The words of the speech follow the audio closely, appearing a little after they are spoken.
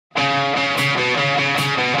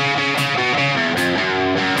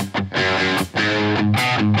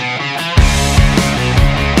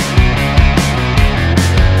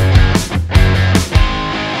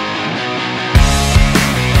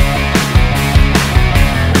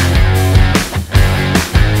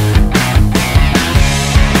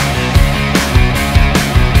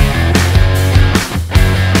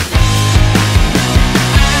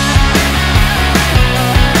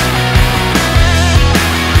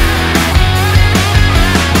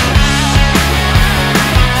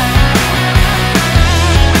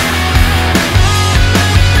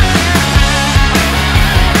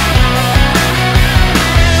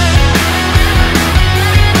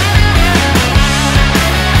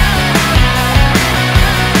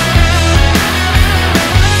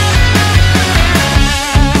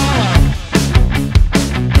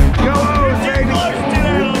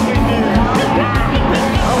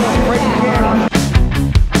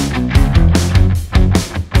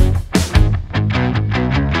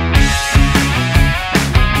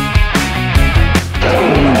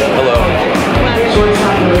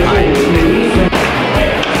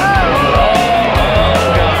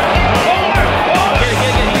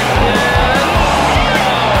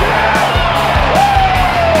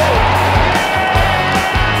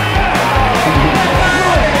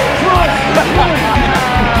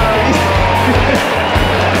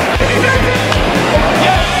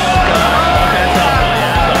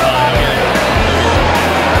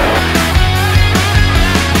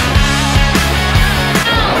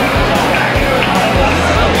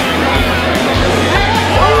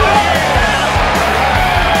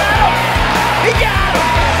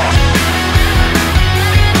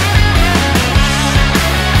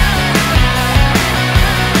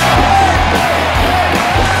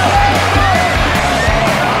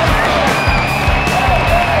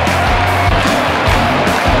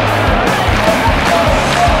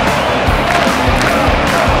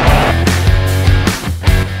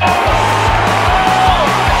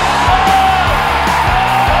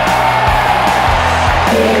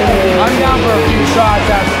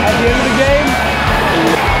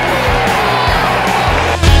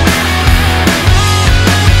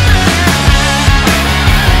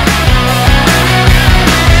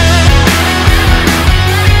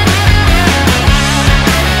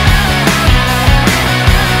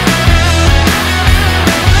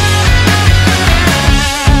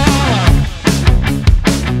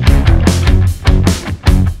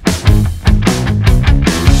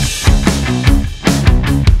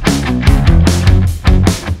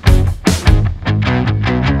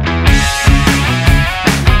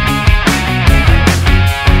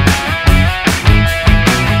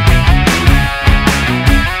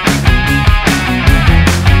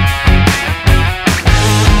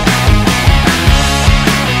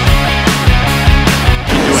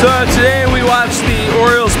So today we watched the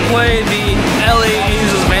Orioles play the LA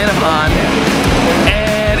Angels of Anaheim,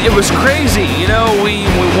 and it was crazy. You know, we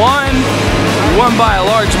won by a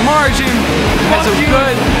large margin. Had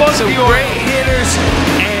some great hitters,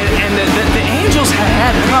 and the Angels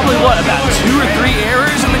had probably about 2 or 3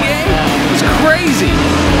 errors in the game. It was crazy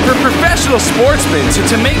for professional sportsmen. So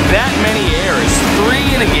to make that many errors,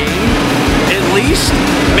 3 in a game at least,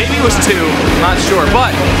 maybe it was 2, not sure,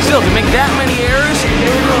 but still to make that many errors,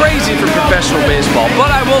 crazy for professional baseball.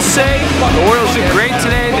 But I will say the Orioles did great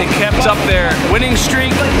today. They kept up their winning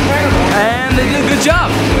streak, and they did a good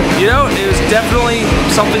job. You know, it was definitely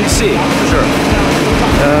something to see, for sure.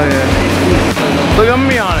 Oh yeah. Look, I'm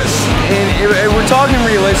gonna be honest, and we're talking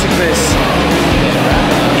realisticness.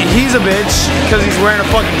 He's a bitch because he's wearing a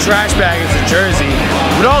fucking trash bag as a jersey.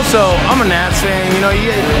 But also, I'm a Nats fan. You know,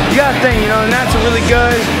 you gotta think. You know, the Nats are really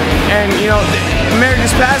good, and you know,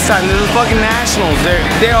 America's pastime. They're the fucking Nationals.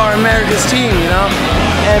 They are America's team. You know,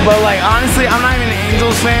 but like honestly, I'm not even an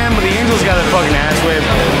Angels fan, but the Angels got a fucking ass whip.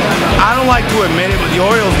 I don't like to admit it, but the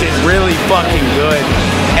Orioles did really fucking good,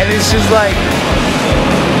 and it's just like.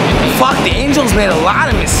 Fuck, the Angels made a lot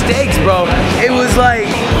of mistakes, bro. It was like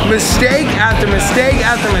mistake after mistake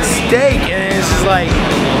after mistake, and it's just like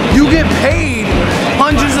you get paid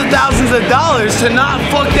hundreds of thousands of dollars to not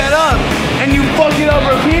fuck that up, and you fuck it up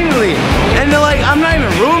repeatedly. And they're like, I'm not even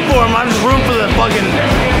rooting for them. I'm just rooting for the fucking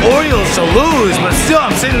Orioles to lose. But still,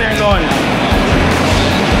 I'm sitting there going,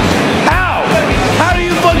 how do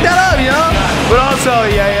you fuck that up, you know? But also,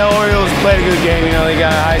 yeah, Orioles played a good game. You know, they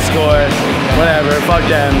got a high score. Whatever, fuck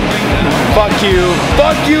them. Fuck you.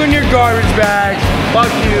 Fuck you and your garbage bag.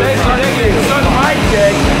 Fuck you. Thank you. Suck my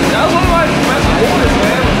dick. That was one of my best quarters,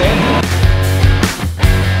 man.